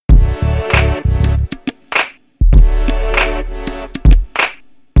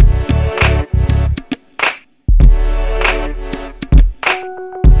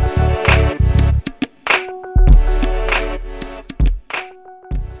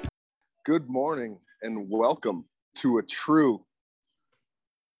Good morning and welcome to a true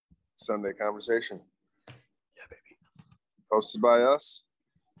Sunday conversation. Yeah, baby. Hosted by us.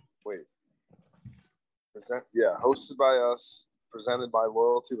 Hosted by us, presented by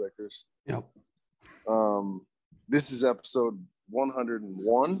Loyalty Liquors. Yep. This is episode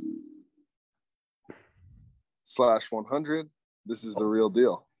 101/100. This is the real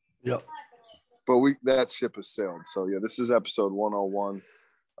deal. Yep. But that ship has sailed. So yeah, this is episode 101.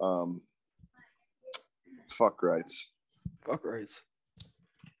 Fuck rights. Fuck rights.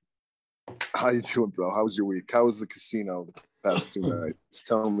 How you doing, bro? How was your week? How was the casino the past 2 nights?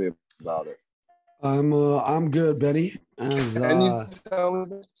 Tell me about it. I'm good, Benny. Can you tell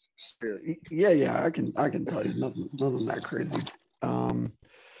me? Yeah, I can tell you nothing that crazy.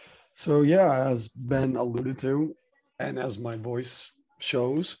 So yeah, as Ben alluded to, and as my voice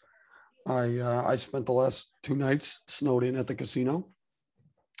shows, I spent the last 2 nights snowed in at the casino.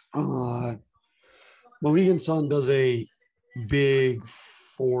 Mohegan Sun does a big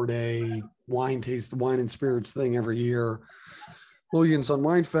 4-day wine and spirits thing every year. Mohegan Sun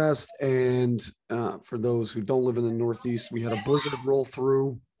Wine Fest. And for those who don't live in the Northeast, we had a blizzard roll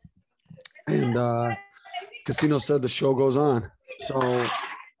through, and casino said the show goes on. So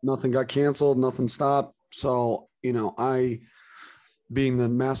nothing got canceled, nothing stopped. So, I, being the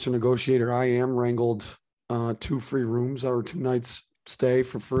master negotiator I am, wrangled 2 free rooms or 2 nights stay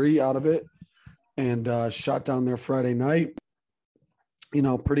for free out of it, and shot down there Friday night.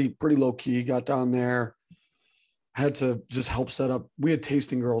 Pretty low key. Got down there, had to just help set up. We had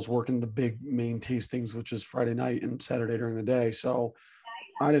tasting girls working the big main tastings, which is Friday night and Saturday during the day. So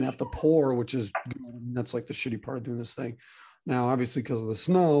I didn't have to pour, which is, that's like the shitty part of doing this thing. Now, obviously, because of the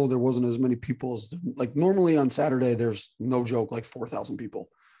snow, there wasn't as many people as, like, normally on Saturday, there's no joke, like 4,000 people.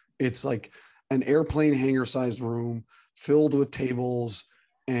 It's like an airplane hangar sized room filled with tables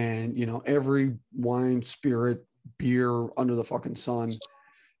and, every wine, spirit, beer under the fucking sun.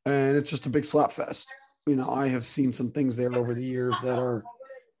 And it's just a big slap fest. I have seen some things there over the years that are,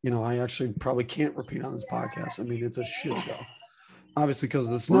 I actually probably can't repeat on this podcast. I mean, it's a shit show. Obviously, because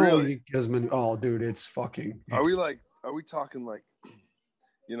of the snow, Really? Oh, dude, it's fucking. Are we talking like,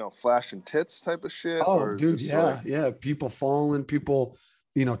 flashing tits type of shit? Oh, dude, yeah. People falling, people,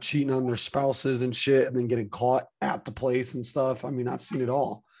 cheating on their spouses and shit, and then getting caught at the place and stuff. I mean, I've seen it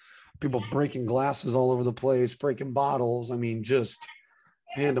all. People breaking glasses all over the place, breaking bottles. I mean, just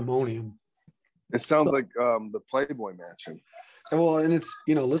pandemonium. It sounds like the Playboy Mansion. Well, and it's,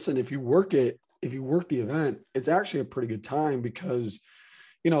 listen, if you work the event, it's actually a pretty good time because,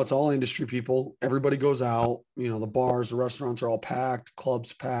 it's all industry people. Everybody goes out, the bars, the restaurants are all packed,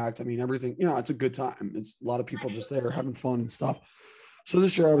 clubs packed. I mean, everything, it's a good time. It's a lot of people just there having fun and stuff. So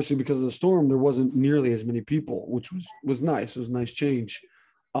this year, obviously, because of the storm, there wasn't nearly as many people, which was nice. It was a nice change.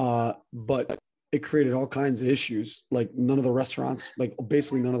 But it created all kinds of issues. Like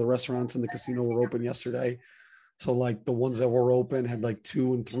basically none of the restaurants in the casino were open yesterday. So like the ones that were open had like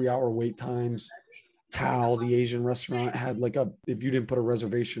 2 and 3 hour wait times. Tao, the Asian restaurant, had if you didn't put a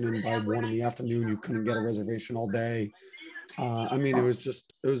reservation in by 1 PM, you couldn't get a reservation all day. I mean, it was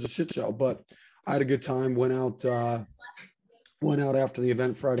a shit show, but I had a good time. Went out after the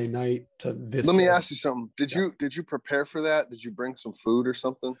event Friday night to Vista. Let me ask you something. Did you prepare for that? Did you bring some food or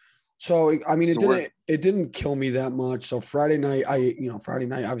something? So, I mean, it didn't kill me that much. So Friday night,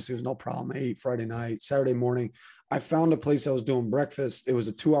 obviously was no problem. I ate Friday night. Saturday morning, I found a place that was doing breakfast. It was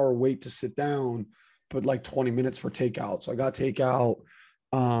a 2-hour wait to sit down, but like 20 minutes for takeout. So I got takeout.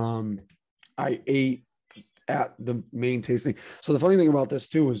 I ate at the main tasting. So the funny thing about this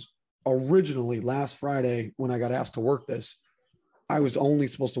too is originally last Friday when I got asked to work this, I was only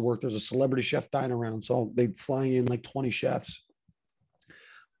supposed to work. There's a celebrity chef dining around. So they fly in like 20 chefs,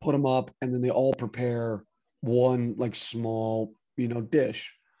 put them up, and then they all prepare one like small,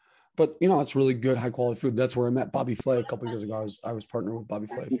 dish. But it's really good, high quality food. That's where I met Bobby Flay a couple of years ago. I was partnered with Bobby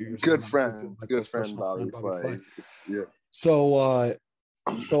Flay a few years ago. Good friend, Bobby Flay. Yeah. So I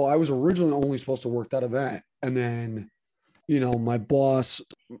was originally only supposed to work that event, and then, my boss,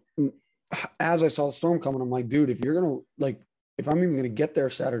 as I saw the storm coming, I'm like, dude, if I'm even gonna get there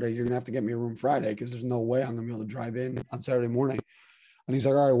Saturday, you're gonna have to get me a room Friday because there's no way I'm gonna be able to drive in on Saturday morning. And he's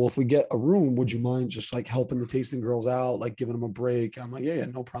like, all right, well, if we get a room, would you mind just like helping the tasting girls out, like giving them a break? I'm like, yeah,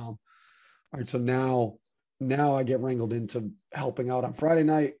 no problem. All right. So now I get wrangled into helping out on Friday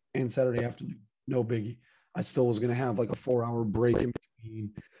night and Saturday afternoon. No biggie. I still was going to have like a 4-hour break in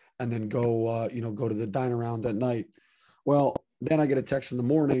between and then go to the dine around at night. Well, then I get a text in the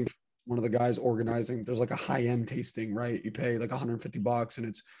morning. One of the guys organizing, there's like a high end tasting, right? You pay like $150 and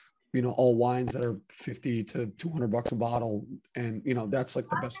it's, all wines that are $50 to $200 a bottle. And, that's like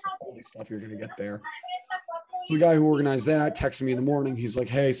the best quality funny stuff you're going to get there. So the guy who organized that texted me in the morning. He's like,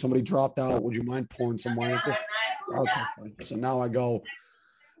 hey, somebody dropped out. Would you mind pouring some wine at this? Okay, fine. So now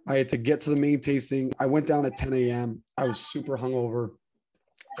I had to get to the main tasting. I went down at 10 a.m. I was super hungover.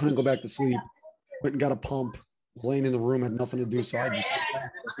 Couldn't go back to sleep. Went and got a pump. Was laying in the room, had nothing to do. So I just,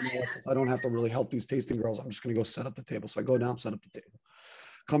 since I don't have to really help these tasting girls, I'm just going to go set up the table. So I go down, set up the table.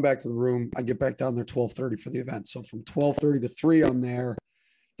 Come back to the room. I get back down there 12:30 for the event. So from 12:30 to 3, I'm there.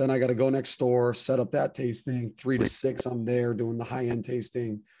 Then I got to go next door, set up that tasting. 3 to 6, I'm there doing the high-end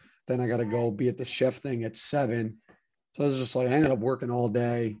tasting. Then I got to go be at the chef thing at 7. So I was just like, I ended up working all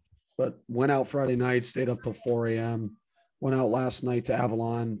day, but went out Friday night, stayed up till 4 a.m. Went out last night to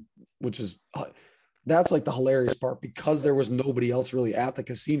Avalon, which is, that's like the hilarious part because there was nobody else really at the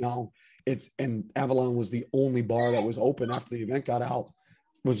casino. And Avalon was the only bar that was open after the event got out,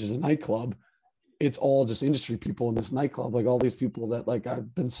 which is a nightclub. It's all just industry people in this nightclub, like all these people that like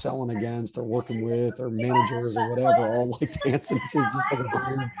I've been selling against or working with or managers or whatever, all like dancing. It's just like a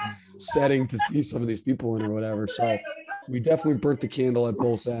weird setting to see some of these people in or whatever. So we definitely burnt the candle at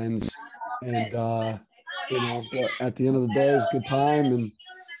both ends. And, but at the end of the day, it's a good time. And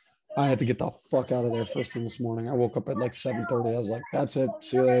I had to get the fuck out of there first thing this morning. I woke up at like 7:30. I was like, that's it.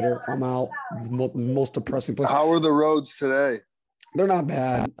 See you later. I'm out. Most depressing place. How were the roads today? They're not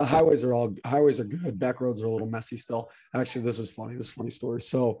bad. The highways are good. Back roads are a little messy still. Actually, this is funny. This is a funny story.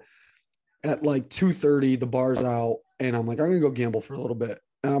 So at like 2:30, the bar's out, and I'm like, I'm gonna go gamble for a little bit.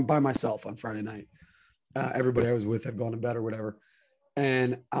 And I'm by myself on Friday night. Everybody I was with had gone to bed or whatever.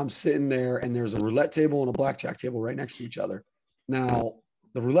 And I'm sitting there, and there's a roulette table and a blackjack table right next to each other. Now,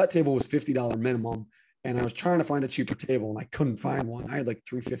 the roulette table was $50 minimum, and I was trying to find a cheaper table, and I couldn't find one. I had like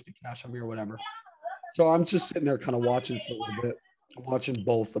 $350 cash on me or whatever. So I'm just sitting there kind of watching for a little bit. I'm watching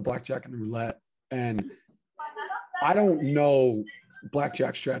both the blackjack and the roulette, and I don't know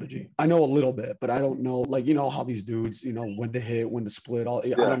blackjack strategy. I know a little bit, but I don't know, like, how these dudes, when to hit, when to split, all.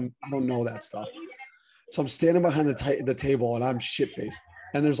 Yeah. I don't know that stuff. So I'm standing behind the table, and I'm shit faced,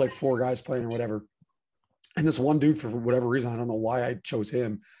 and there's like 4 guys playing or whatever. And this one dude, for whatever reason, I don't know why I chose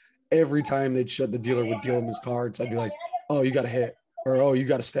him. Every time the dealer would deal him his cards, I'd be like, oh, you got to hit, or oh, you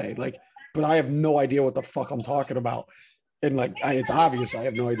got to stay. Like, but I have no idea what the fuck I'm talking about. And like, it's obvious I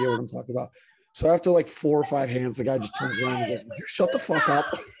have no idea what I'm talking about. So after like 4 or 5 hands, the guy just turns around and goes, "You shut the fuck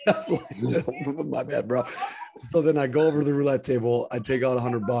up." I was like, my bad, bro. So then I go over to the roulette table. I take out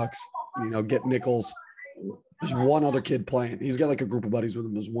 $100, get nickels. There's one other kid playing. He's got like a group of buddies with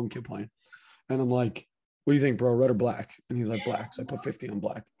him. There's one kid playing. And I'm like, what do you think, bro? Red or black? And he's like, black. So I put 50 on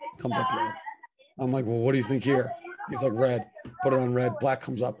black. Comes up red. I'm like, well, what do you think here? He's like, red. Put it on red. Black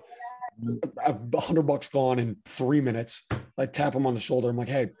comes up. $100 gone in 3 minutes. I tap him on the shoulder. I'm like,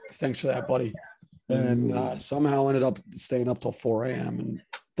 hey, thanks for that, buddy. And somehow ended up staying up till 4 a.m. And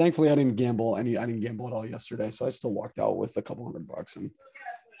thankfully, I didn't gamble. I didn't gamble at all yesterday. So I still walked out with a couple $100. And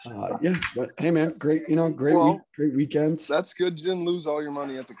yeah, but hey, man, great, great weekends. That's good. You didn't lose all your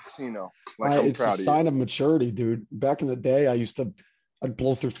money at the casino. Like, it's a sign of maturity, dude. Back in the day, I'd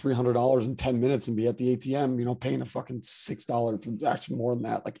blow through $300 in 10 minutes and be at the ATM, paying a fucking $6, actually more than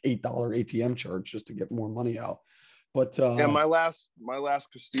that, like $8 ATM charge just to get more money out. But yeah, my last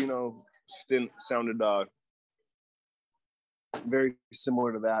casino stint sounded very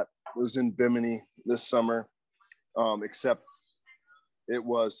similar to that. It was in Bimini this summer, except it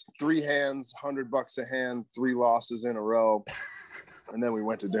was 3 hands, $100 a hand, 3 losses in a row, and then we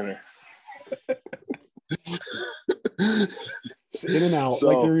went to dinner. In and out, so,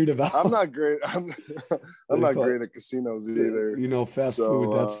 like you read about. I'm not great. I'm not great at casinos either. Fast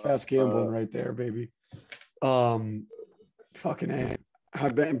food. That's fast gambling right there, baby. Fucking A. Hi,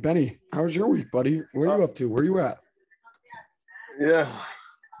 Benny. How was your week, buddy? Where are you up to? Where are you at? Yeah.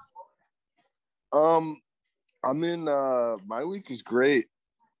 I'm in. My week is great.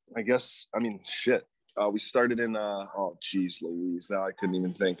 I guess. I mean, shit. We started in. Oh, geez, Louise. Now I couldn't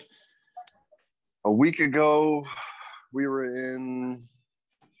even think. A week ago, we were in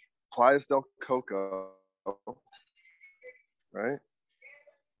Playas del Coco, right?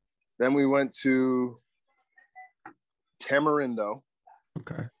 Then we went to Tamarindo.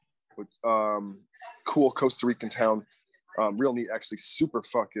 Okay. Which, cool Costa Rican town. Real neat, actually super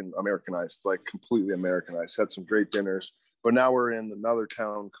fucking Americanized, like completely Americanized. Had some great dinners. But now we're in another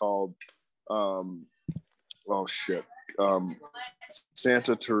town called,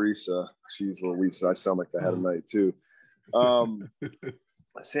 Santa Teresa. Jeez Louise, I sound like I had a night too.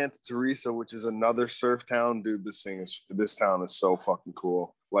 Santa Teresa, which is another surf town. Dude, this town is so fucking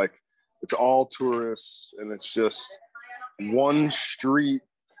cool. Like, it's all tourists, and it's just one street.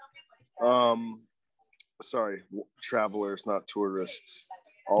 Travelers, not tourists.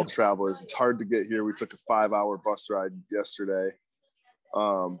 all travelers. It's hard to get here. We took a 5-hour bus ride yesterday,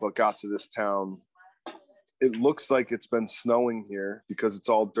 but got to this town. It looks like it's been snowing here because it's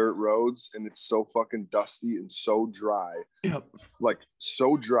all dirt roads and it's so fucking dusty and so dry. Yep. Like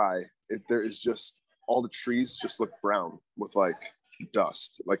so dry. There is just all the trees just look brown with like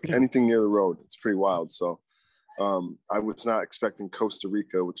dust. Like anything near the road, it's pretty wild. So I was not expecting Costa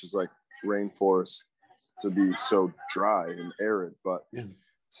Rica, which is like rainforest, to be so dry and arid, but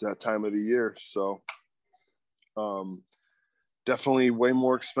it's that time of the year. So definitely way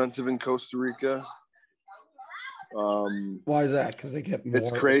more expensive in Costa Rica. Why is that? Because they get more.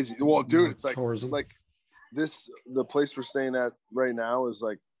 It's crazy. Well, dude, it's like tourism. Like this. The place we're staying at right now is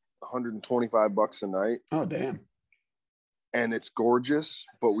like $125 a night. Oh damn! And it's gorgeous,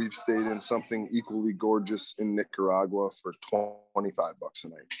 but we've stayed in something equally gorgeous in Nicaragua for $25 a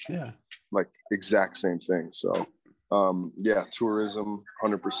night. Yeah, like exact same thing. So, yeah, tourism,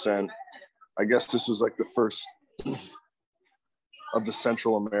 100%. I guess this was like the first of the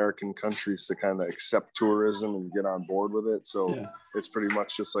Central American countries to kind of accept tourism and get on board with it. So it's pretty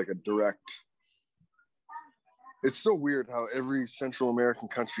much just like a direct. It's so weird how every Central American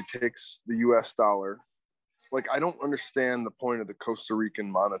country takes the US dollar. Like, I don't understand the point of the Costa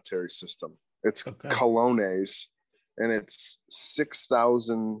Rican monetary system. It's colones, and it's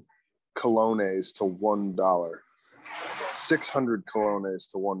 6,000 colones to $1. 600 colones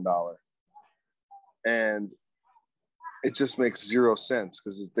to $1. And it just makes zero sense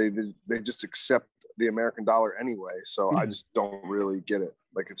because they just accept the American dollar anyway. So I just don't really get it.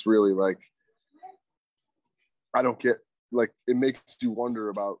 Like, it's really like, I don't get, like, it makes you wonder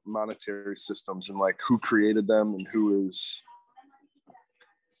about monetary systems and like who created them and who is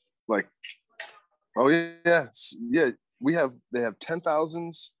like, oh yeah. They have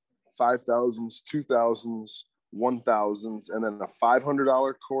 10,000s, 5,000s, 2,000s, 1,000s, and then a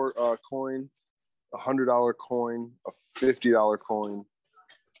 $500 coin, a $100 coin, a $50 coin,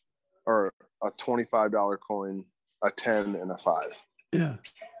 or a $25 coin, a 10, and a 5. Yeah.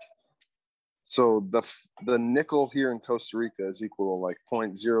 So the nickel here in Costa Rica is equal to like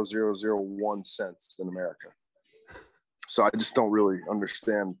 0.0001 cents in America. So I just don't really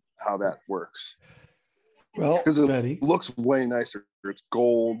understand how that works. Well, because it looks way nicer. It's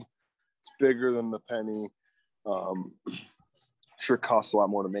gold. It's bigger than the penny. Sure costs a lot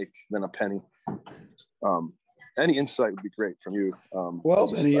more to make than a penny. Any insight would be great from you. Well,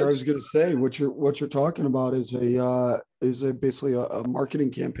 Benny, I was going to say what you're talking about is basically a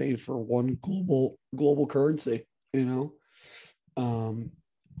marketing campaign for one global currency. You know,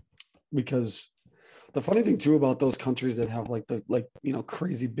 because the funny thing too about those countries that have like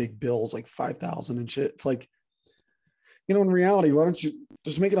crazy big bills like 5,000 and shit, it's like, in reality, why don't you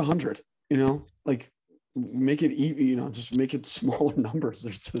just make it 100? Like make it even. Just make it smaller numbers.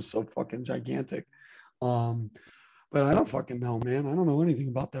 They're just so fucking gigantic. But I don't fucking know, man. I don't know anything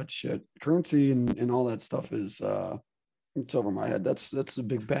about that shit. Currency and all that stuff is it's over my head. That's the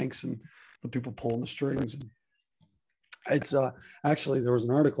big banks and the people pulling the strings. And it's actually, there was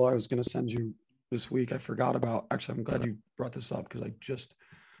an article I was going to send you this week. I forgot about. Actually, I'm glad you brought this up because I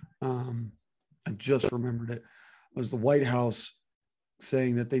just remembered it. It was the White House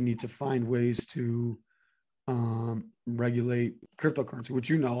saying that they need to find ways to regulate cryptocurrency,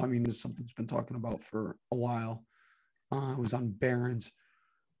 which I mean, is something that's been talking about for a while. It was on Barron's,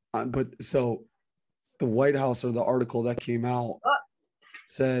 but so the White House, or the article that came out,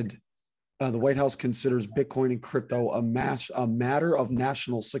 said the White House considers Bitcoin and crypto a matter of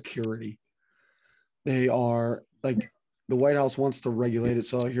national security. They are like, the White House wants to regulate it.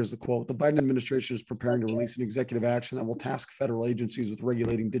 So here's the quote: "The Biden administration is preparing to release an executive action that will task federal agencies with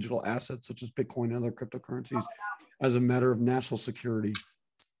regulating digital assets such as Bitcoin and other cryptocurrencies as a matter of national security.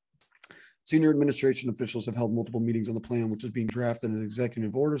 Senior administration officials have held multiple meetings on the plan, which is being drafted in an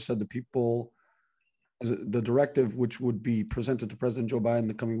executive order," said the people. The directive, which would be presented to President Joe Biden in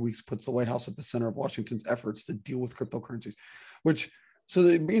the coming weeks, puts the White House at the center of Washington's efforts to deal with cryptocurrencies, so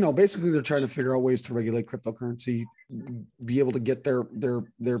basically they're trying to figure out ways to regulate cryptocurrency, be able to get their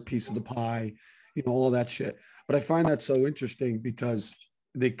piece of the pie, all that shit. But I find that so interesting because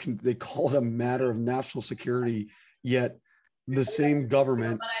they call it a matter of national security, yet the same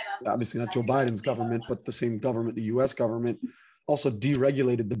government, obviously not Joe Biden's government, but the same government, the U.S. government, also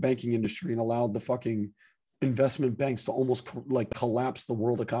deregulated the banking industry and allowed the fucking investment banks to almost collapse the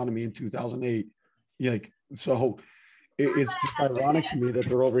world economy in 2008. So it's just ironic to me that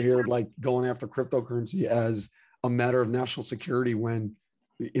they're over here like going after cryptocurrency as a matter of national security when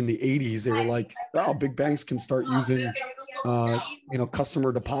in the 80s they were like, oh, big banks can start using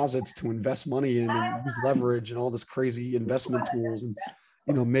customer deposits to invest money in and use leverage and all this crazy investment tools. And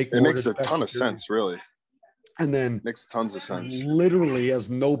make It makes mortgage a ton of sense, really. And then makes tons of sense. Literally, as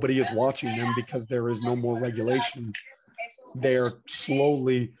nobody is watching them because there is no more regulation, they're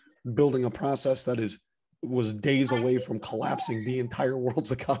slowly building a process that was days away from collapsing the entire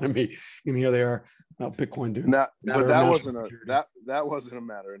world's economy. And here they are, Bitcoin doing that. But that wasn't a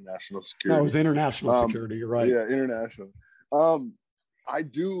matter of national security. No, it was international security. You're right. Yeah, international. I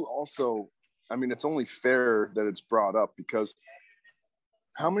do also. I mean, it's only fair that it's brought up because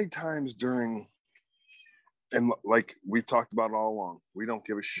how many times during, and like we've talked about all along, we don't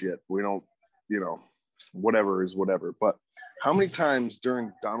give a shit. We don't, whatever is whatever. But how many times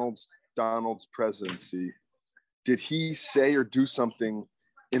during Donald's presidency did he say or do something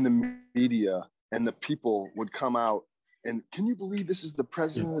in the media and the people would come out and, can you believe this is the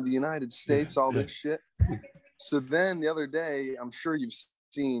president of the United States, all this shit? So then the other day, I'm sure you've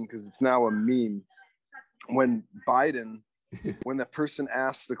seen, because it's now a meme, when Biden, when the person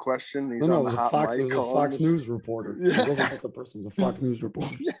asked the question, he's it was a Fox News reporter. Yeah. It wasn't just the person, it was a Fox News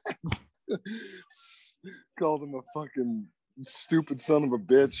reporter. Yes. Called him a fucking stupid son of a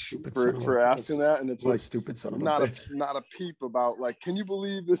bitch for asking that. And it's like, stupid son of a bitch. Not a peep about, like, can you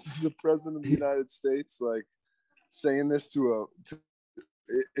believe this is the president of the United States? Like, saying this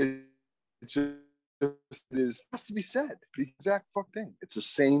it has to be said. The exact fuck thing. It's the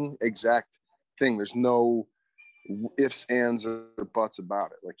same exact thing. There's no ifs, ands, or buts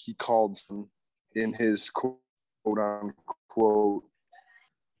about it. Like, he called some in his quote unquote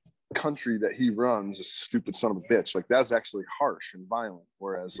country that he runs a stupid son of a bitch. Like, that's actually harsh and violent.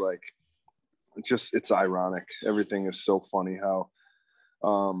 Whereas, like, it's ironic. Everything is so funny how it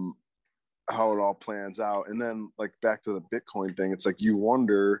all plans out. And then, like, back to the Bitcoin thing, it's like you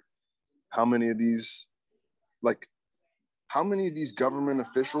wonder how many of these government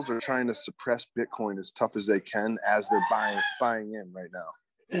officials are trying to suppress Bitcoin as tough as they can as they're buying in right now.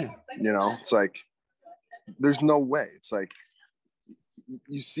 Yeah. It's like, there's no way. It's like,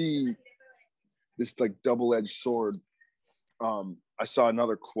 you see this like double-edged sword. I saw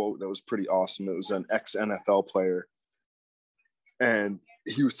another quote that was pretty awesome. It was an ex-NFL player, and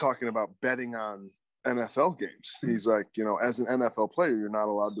he was talking about betting on NFL games. He's like, as an NFL player, you're not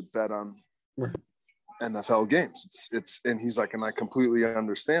allowed to bet on NFL games. And he's like, and I completely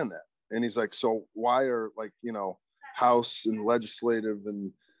understand that. And he's like, so why are, like, House and legislative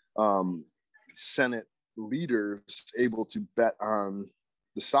and Senate leaders able to bet on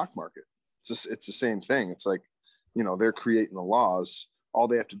the stock market? It's the same thing. It's like, they're creating the laws. All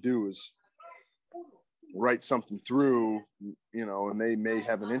they have to do is write something through, and they may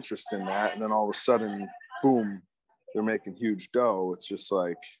have an interest in that. And then all of a sudden, boom, they're making huge dough. It's just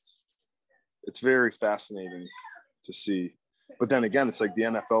like, it's very fascinating to see. But then again, it's like the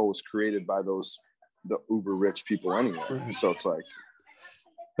NFL was created by the uber rich people anyway. Right. So it's like,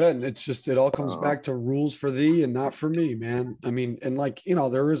 Ben, it all comes back to rules for thee and not for me, man. I mean, and like,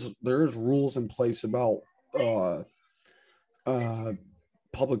 there is rules in place about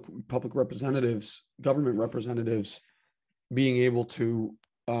public representatives, government representatives being able to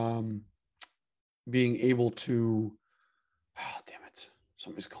oh, damn it,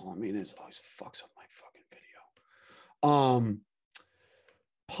 somebody's calling me and it always fucks up my fucking video.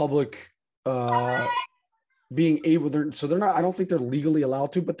 Public being able, so they're not, I don't think they're legally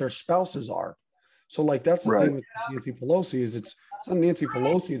allowed to, but their spouses are. So like, that's the thing with Nancy Pelosi is it's not Nancy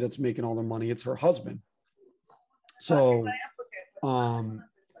Pelosi that's making all the money, it's her husband. So,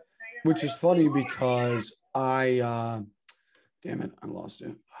 which is funny because damn it, I lost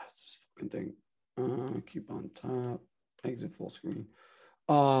it. This fucking thing. Keep on top, exit full screen.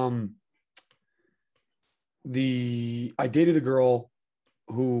 I dated a girl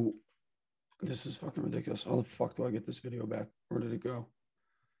who, this is fucking ridiculous. How the fuck do I get this video back? Where did it go?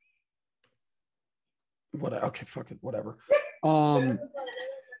 Okay, fuck it, whatever. I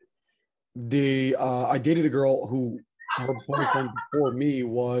dated a girl who, her boyfriend before me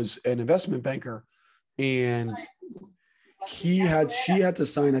was an investment banker, and she had to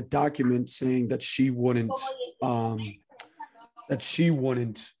sign a document saying that she wouldn't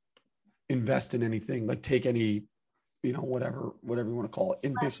invest in anything, like take any, whatever you want to call it,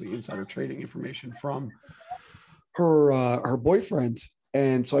 in basically insider trading information from her boyfriend.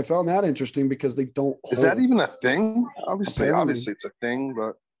 And so I found that interesting because they don't. Is that even a thing? Obviously it's a thing,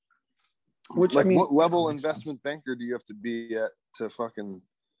 but which, like, what level investment banker do you have to be at to fucking?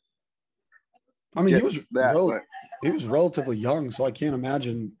 I mean, he was relatively young, so I can't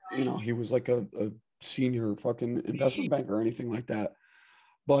imagine, he was like a senior fucking investment banker or anything like that.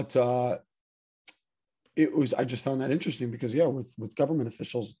 But I just found that interesting because, with government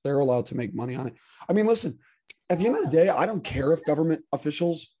officials, they're allowed to make money on it. I mean, listen, at the end of the day, I don't care if government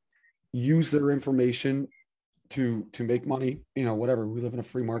officials use their information to make money, whatever. We live in a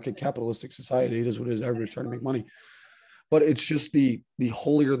free market capitalistic society. It is what it is. Everybody's trying to make money. But it's just the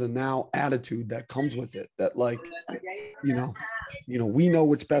holier than thou attitude that comes with it, that like, we know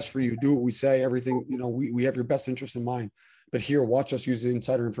what's best for you. Do what we say, everything, we have your best interest in mind. But here, watch us use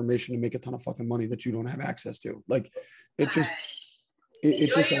insider information to make a ton of fucking money that you don't have access to. Like, it just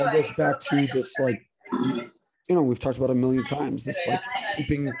all goes back to this, like, we've talked about a million times, this like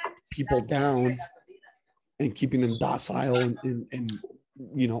keeping people down and keeping them docile and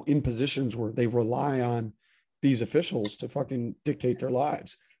in positions where they rely on these officials to fucking dictate their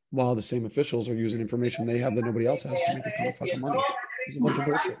lives, while the same officials are using information they have that nobody else has to make a ton of fucking money. It's a bunch of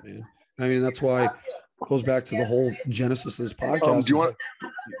bullshit, man. I mean, that's why it goes back to the whole genesis of this podcast. You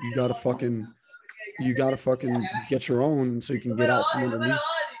gotta fucking get your own so you can get out from underneath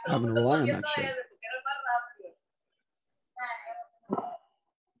having to rely on that shit.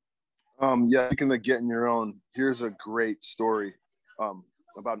 Speaking of getting your own, here's a great story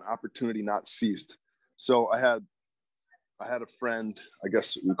about an opportunity not seized. So I had a friend, I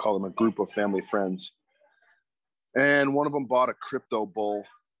guess we call them a group of family friends, and one of them bought a crypto bull.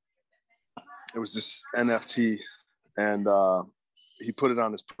 It was this NFT, and he put it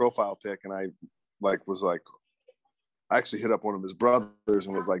on his profile pic, and I actually hit up one of his brothers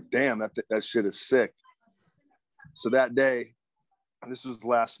and was like, damn, that shit is sick. So that day, this was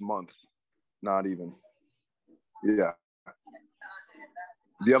last month, not even. Yeah.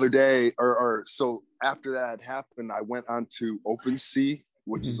 The other day, or so after that happened, I went on to OpenSea,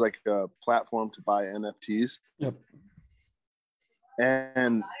 which is like a platform to buy NFTs. Yep.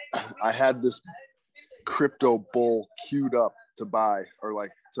 And I had this crypto bull queued up to buy, or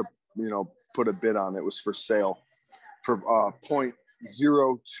like to, put a bid on. It was for sale for 0.022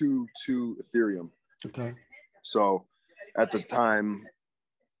 Ethereum. Okay. So at the time,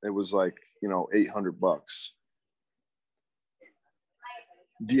 it was like, $800.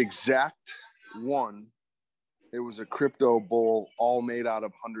 The exact one, it was a crypto bull all made out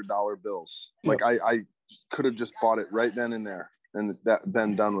of $100 bills. Yep. Like I could have just bought it right then and there and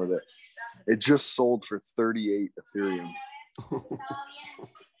been done with it. It just sold for 38 Ethereum.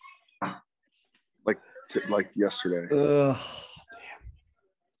 like yesterday. Damn.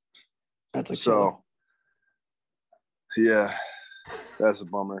 That's a killer. Yeah, that's a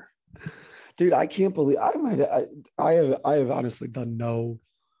bummer. Dude, I can't believe I have honestly done no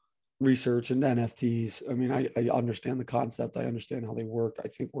research into NFTs. I mean, I understand the concept. I understand how they work. I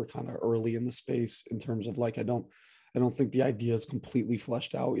think we're kind of early in the space in terms of like, I don't think the idea is completely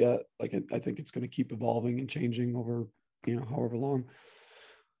fleshed out yet. Like, I think it's going to keep evolving and changing over, however long.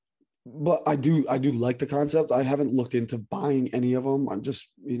 But I do like the concept. I haven't looked into buying any of them. I'm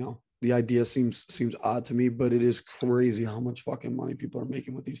just, the idea seems odd to me, but it is crazy how much fucking money people are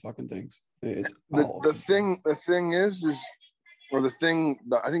making with these fucking things. It's the thing is, or the thing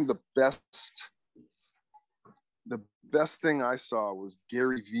that I think the best thing I saw was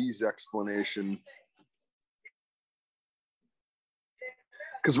Gary Vee's explanation.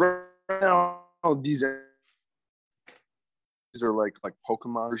 Because right now these are like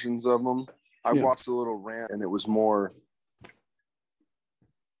Pokemon versions of them. I watched a little rant, and it was more,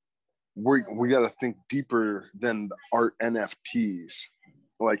 we got to think deeper than the art NFTs.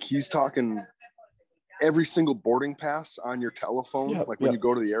 Like, he's talking every single boarding pass on your telephone, when you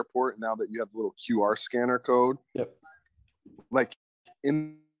go to the airport, now that you have the little QR scanner code. Yep. Like,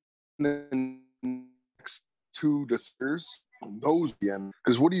 in the next 2 to 3 years, those again,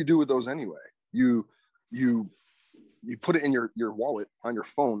 because what do you do with those anyway? You put it in your wallet on your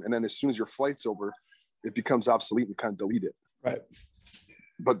phone, and then as soon as your flight's over, it becomes obsolete. You kind of delete it. Right.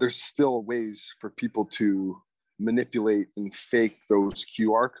 But there's still ways for people to manipulate and fake those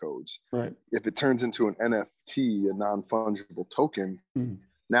QR codes. Right. If it turns into an NFT, a non-fungible token,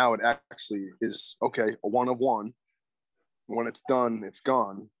 now it actually is, okay, a one of one. When it's done, it's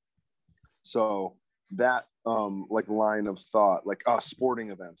gone. So that line of thought, like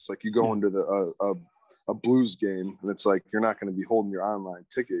sporting events, like you go into a Blues game, and it's like, you're not going to be holding your online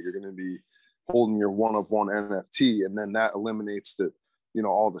ticket. You're going to be holding your one of one NFT. And then that eliminates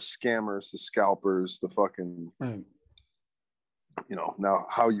all the scammers, the scalpers, the fucking, now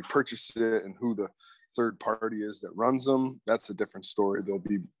how you purchase it and who the third party is that runs them. That's a different story. There'll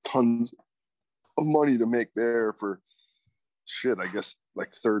be tons of money to make there for shit, I guess,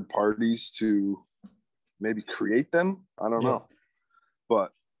 like third parties to maybe create them. I don't know.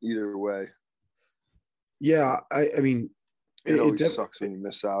 But either way. Yeah. I mean, it always sucks when you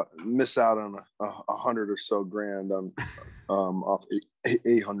miss out on $100 or so grand on off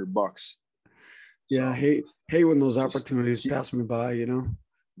 $800. Yeah, So hate when those opportunities keep, pass me by, you know.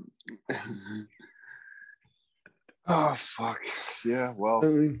 oh fuck. Yeah, I well,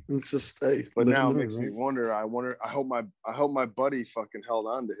 mean, it's just hey, but live and now it learn, makes me right? wonder. I hope my buddy fucking held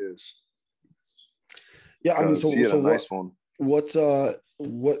on to his Yeah, I mean, because he had so a what nice one. what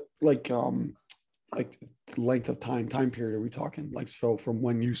like length of time period are we talking? Like, so from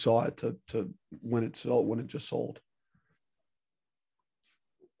when you saw it to when it just sold?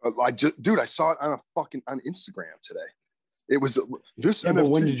 I saw it on on Instagram today. It was this Yeah, but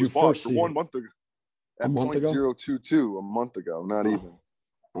when NFT did you was bought first for see it? 1 month ago A at month ago? 0.022 a month ago. Not Oh, even.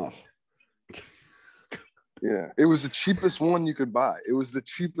 oh. Yeah, it was the cheapest one you could buy. It was the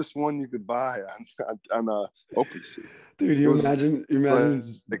cheapest one you could buy on OpenSea. Dude, It you was imagine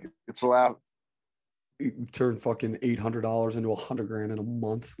like it's allowed. you turn fucking $800 into $100,000 in a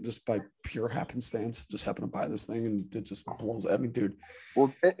month just by pure happenstance. Just happen to buy this thing and it just blows. I mean, dude.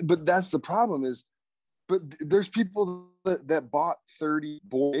 Well, but that's the problem is, but there's people that bought 30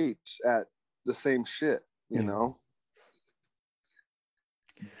 Bored Apes at the same shit, you Yeah. know.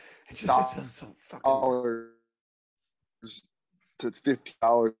 It's just so fucking weird. Dollars to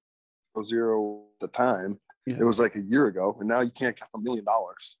 $50 zero at the time. Yeah. It was like a year ago, and now you can't get $1 million.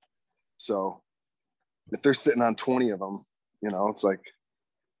 So if they're sitting on 20 of them, you know, it's like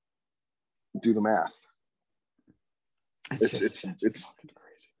do the math. It's fucking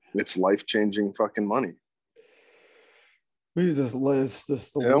crazy. It's life changing fucking money. We just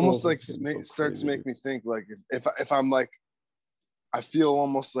this the It almost like starts to make me think like if I'm like I feel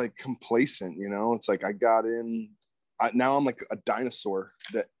almost like complacent, you know. It's like I got in. Now I'm like a dinosaur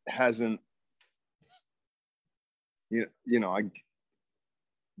that hasn't. You know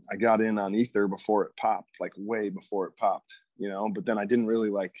I got in on Ether before it popped, like way before it popped, you know. But then I didn't really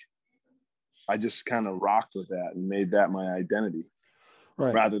like. I just kind of rocked with that and made that my identity,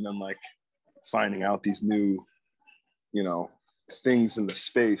 right, rather than like finding out these new, you know, things in the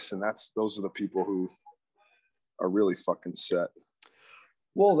space. And those are the people who are really fucking set.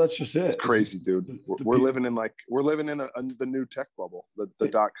 Well, that's just it. It's crazy, dude. We're living in the new tech bubble,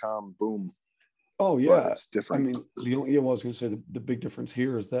 the .com boom. Oh yeah, it's different. I mean, I was going to say the big difference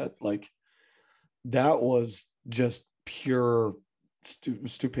here is that like that was just pure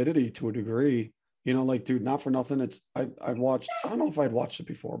stupidity to a degree. You know, like, dude, not for nothing. I watched. I don't know if I'd watched it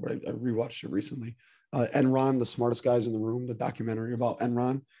before, but I rewatched it recently. Enron, the smartest guys in the room, the documentary about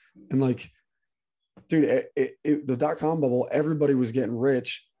Enron, and like, dude, the .com bubble, everybody was getting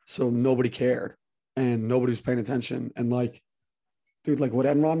rich, so nobody cared and nobody was paying attention. And like, dude, like what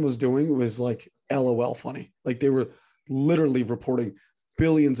Enron was doing was like LOL funny. Like they were literally reporting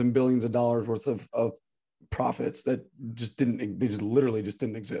billions and billions of dollars worth of profits that they just literally just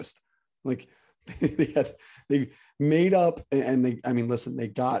didn't exist. Like they made up and I mean, listen, they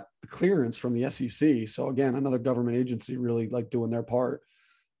got the clearance from the SEC. So again, another government agency really like doing their part.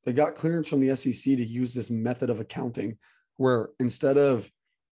 They got clearance from the SEC to use this method of accounting where instead of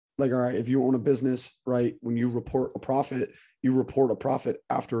like, all right, if you own a business, right, when you report a profit, you report a profit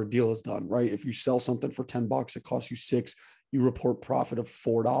after a deal is done, right? If you sell something for $10, it costs you $6, you report profit of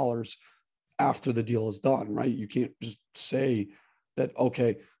 $4 after the deal is done, right? You can't just say that,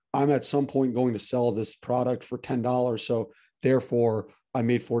 okay, I'm at some point going to sell this product for $10. So therefore I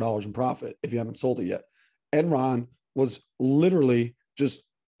made $4 in profit if you haven't sold it yet. Enron was literally just,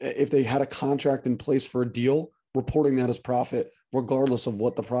 if they had a contract in place for a deal, reporting that as profit, regardless of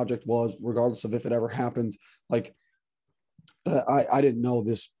what the project was, regardless of if it ever happens. Like, I didn't know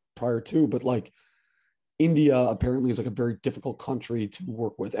this prior to, but like India apparently is like a very difficult country to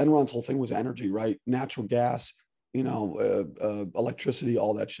work with. Enron's whole thing was energy, right? Natural gas, you know, electricity,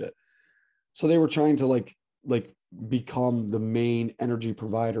 all that shit. So they were trying to like become the main energy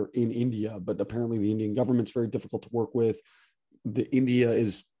provider in India, but apparently the Indian government's very difficult to work with. The India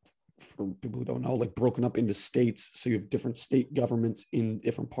is, for people who don't know, like broken up into states. So you have different state governments in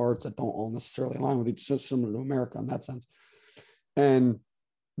different parts that don't all necessarily align with each other, similar to America in that sense. And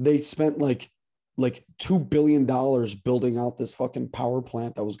they spent like $2 billion building out this fucking power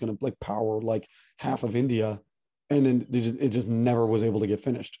plant that was going to like power like half of India. And then it just never was able to get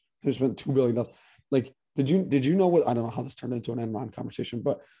finished. They spent $2 billion. Like, did you know what, I don't know how this turned into an Enron conversation,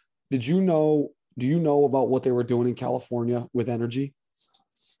 but do you know about what they were doing in California with energy?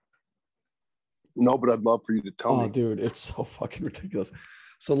 No, but I'd love for you to tell me. Oh, dude, it's so fucking ridiculous.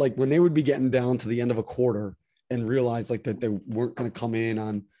 So like when they would be getting down to the end of a quarter and realize like that they weren't going to come in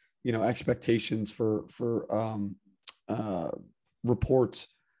on, you know, expectations for reports,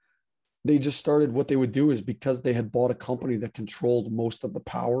 they just started, what they would do is, because they had bought a company that controlled most of the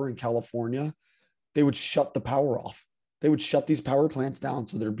power in California, they would shut the power off. They would shut these power plants down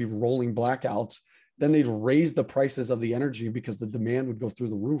so there'd be rolling blackouts. Then they'd raise the prices of the energy because the demand would go through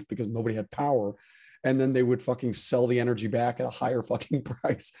the roof because nobody had power. And then they would fucking sell the energy back at a higher fucking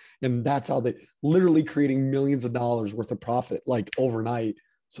price. And that's how they literally creating millions of dollars worth of profit like overnight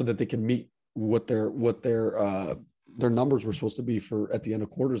so that they can meet what their numbers were supposed to be for at the end of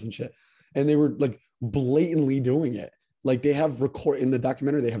quarters and shit. And they were like blatantly doing it. Like they have in the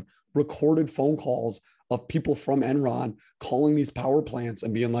documentary, they have recorded phone calls of people from Enron calling these power plants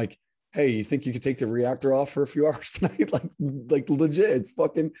and being like, hey, you think you could take the reactor off for a few hours tonight? like legit.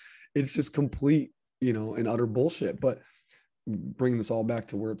 It's just complete, and utter bullshit. But bringing this all back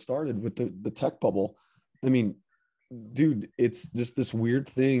to where it started with the tech bubble. I mean, dude, it's just this weird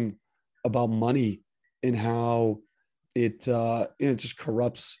thing about money and how it just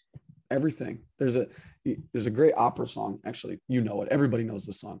corrupts everything. There's a great opera song, actually. It. Everybody knows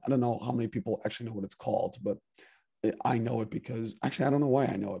this song. I don't know how many people actually know what it's called, but I know it because actually I don't know why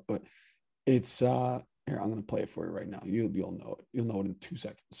I know it, but it's here. I'm gonna play it for you right now. You'll know it. You'll know it in 2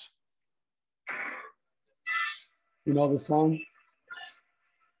 seconds. You know the song?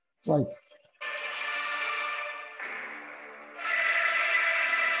 It's like,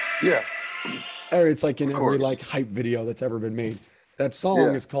 yeah. Or it's like in every like hype video that's ever been made. That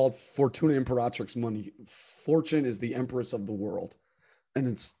song is called Fortuna Imperatrix Money. Fortune is the empress of the world. And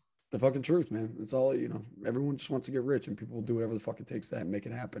it's the fucking truth, man. It's all, everyone just wants to get rich and people will do whatever the fuck it takes to make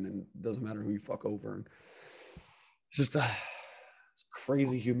it happen. And it doesn't matter who you fuck over. And it's just it's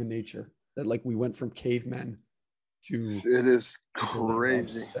crazy human nature that like we went from cavemen to it is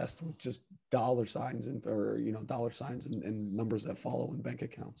crazy obsessed with just dollar signs and numbers that follow in bank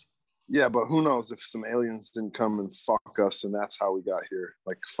accounts. Yeah, but who knows if some aliens didn't come and fuck us and that's how we got here,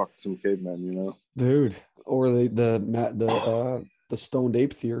 like fuck some cavemen, dude. Or the stoned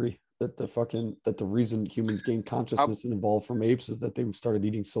ape theory that the reason humans gained consciousness and evolved from apes is that they started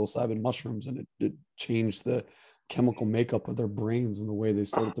eating psilocybin mushrooms and it changed the chemical makeup of their brains and the way they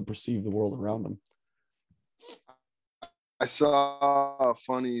started to perceive the world around them. I saw a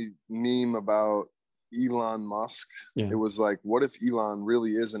funny meme about Elon Musk. Yeah. It was like, what if Elon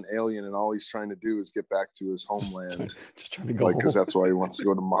really is an alien and all he's trying to do is get back to his homeland? Just trying to go because that's why he wants to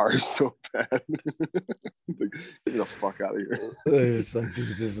go to Mars so bad. Like, get the fuck out of here. It's like,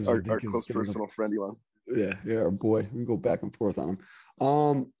 dude, this is our close personal friend Elon. Yeah, our boy. We can go back and forth on him.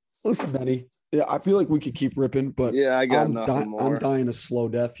 Listen, Benny. Yeah, I feel like we could keep ripping, but yeah, I got nothing more. I'm dying a slow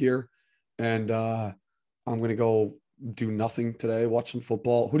death here, and I'm gonna go do nothing today. Watch some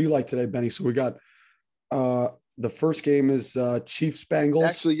football. Who do you like today, Benny? So we got the first game is Chiefs Bengals.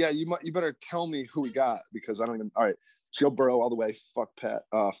 Actually, yeah, you better tell me who we got because I don't even. All right, Joe Burrow all the way. Fuck Pat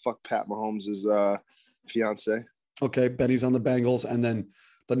Mahomes' fiance. Okay, Benny's on the Bengals, and then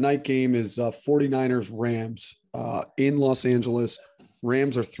the night game is 49ers Rams in Los Angeles.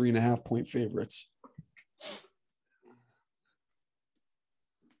 Rams are 3.5-point favorites.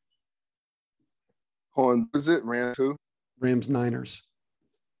 Hold on, is it Rams who? Rams Niners.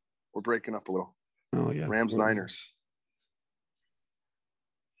 We're breaking up a little. Oh yeah, Rams Niners.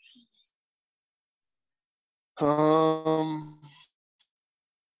 What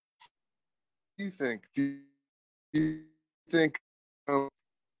do you think? Do you think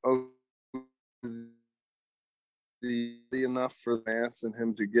the enough for Vance and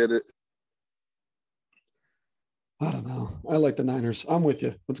him to get it? I don't know. I like the Niners. I'm with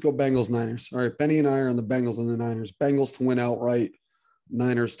you. Let's go Bengals Niners. All right, Benny and I are on the Bengals and the Niners. Bengals to win outright.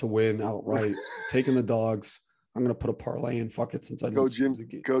 Niners to win outright. Taking the dogs. I'm gonna put a parlay in. Fuck it, since I go Jimmy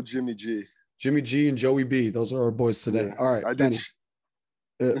G. Jimmy G and Joey B. Those are our boys today. Yeah, all right, Benny.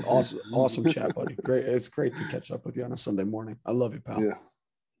 Awesome chat, buddy. Great. It's great to catch up with you on a Sunday morning. I love you, pal.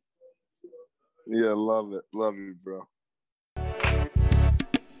 Yeah, love it. Love you, bro.